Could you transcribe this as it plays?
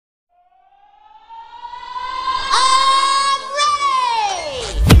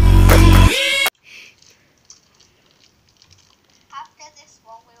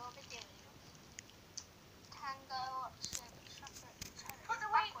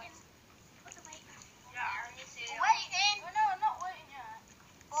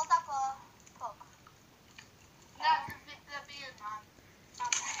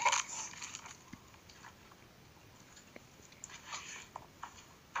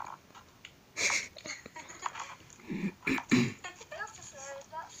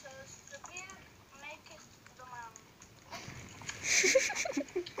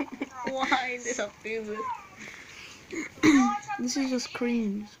This is just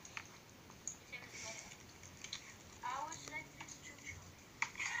cringe.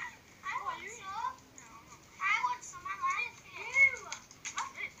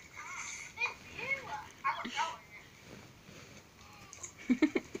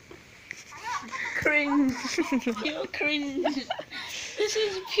 Cringe. Pure cringe. This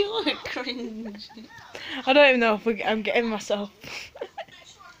is pure cringe. I don't even know if I'm getting myself.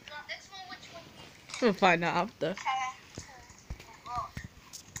 We'll find out after.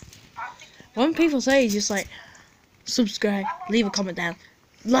 When people say, just like, subscribe, leave a comment down,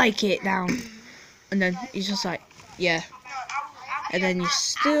 like it down, and then it's just like, yeah. And then you're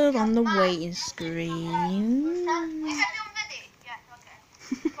still on the waiting screen.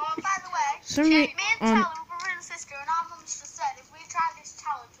 Somebody on.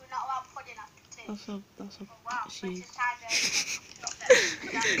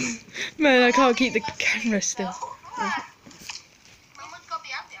 Man, I can't keep the camera still.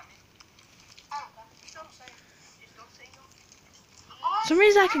 Some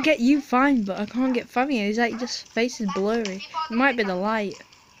reason I can get you fine, but I can't get Fammy. It's like just face is blurry. It might be the light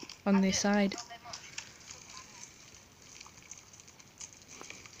on this side.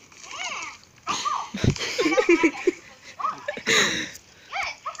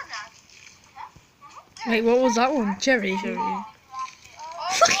 Wait, what was that one? Cherry. Look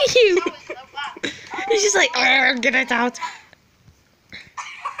at you. He's just like, get it out.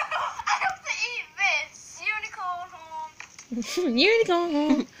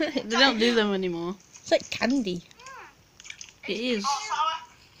 Unicorn. They don't do them anymore. It's like candy. It is.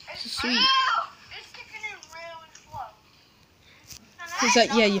 It's sweet. It's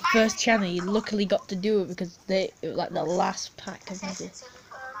like, yeah, your first channel, you luckily got to do it because it was like the last pack of maybe.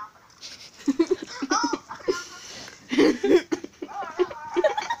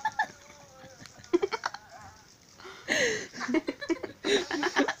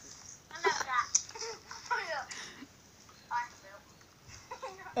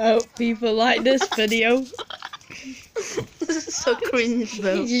 I hope people like this video. This is so cringe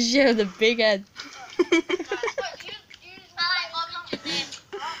though. You just show the big head.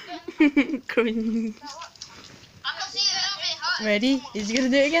 Cringe. Ready? Is he gonna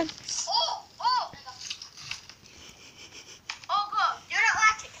do it again?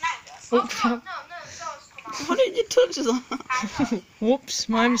 Oh, Why did you touch that? whoops,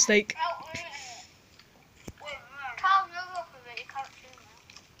 my mistake.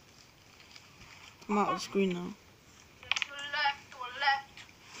 I'm out of the screen now.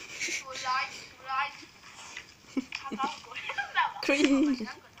 Cringe.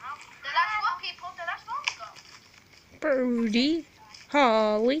 Brody,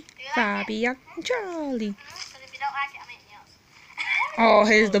 Holly, Fabian, Charlie. Oh,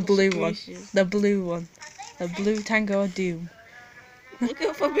 here's the blue one. The blue one. The blue Tango of Doom. Look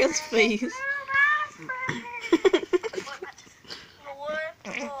at Fabian's face.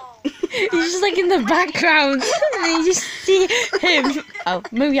 He's just like in the background. And then you just see him. Oh,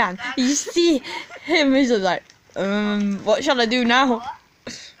 Muyan. You just see him. He's just like, what shall I do now?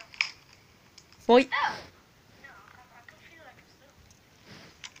 Boy.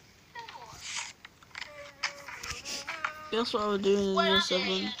 Guess what I was doing in year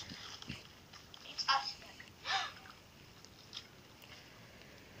 7?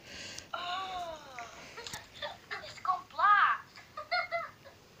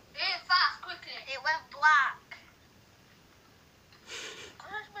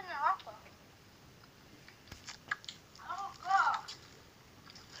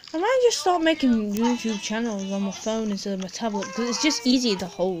 I might just start making YouTube channels on my phone instead of my tablet because it's just easier to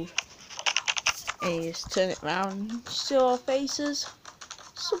hold. And you just turn it around, see our faces,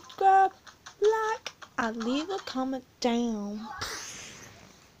 subscribe, like, and leave a comment down.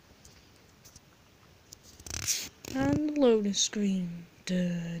 And the loading screen.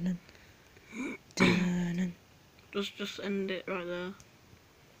 Dun, dun, dun. Just end it right there.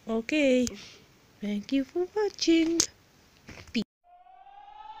 Okay. Thank you for watching.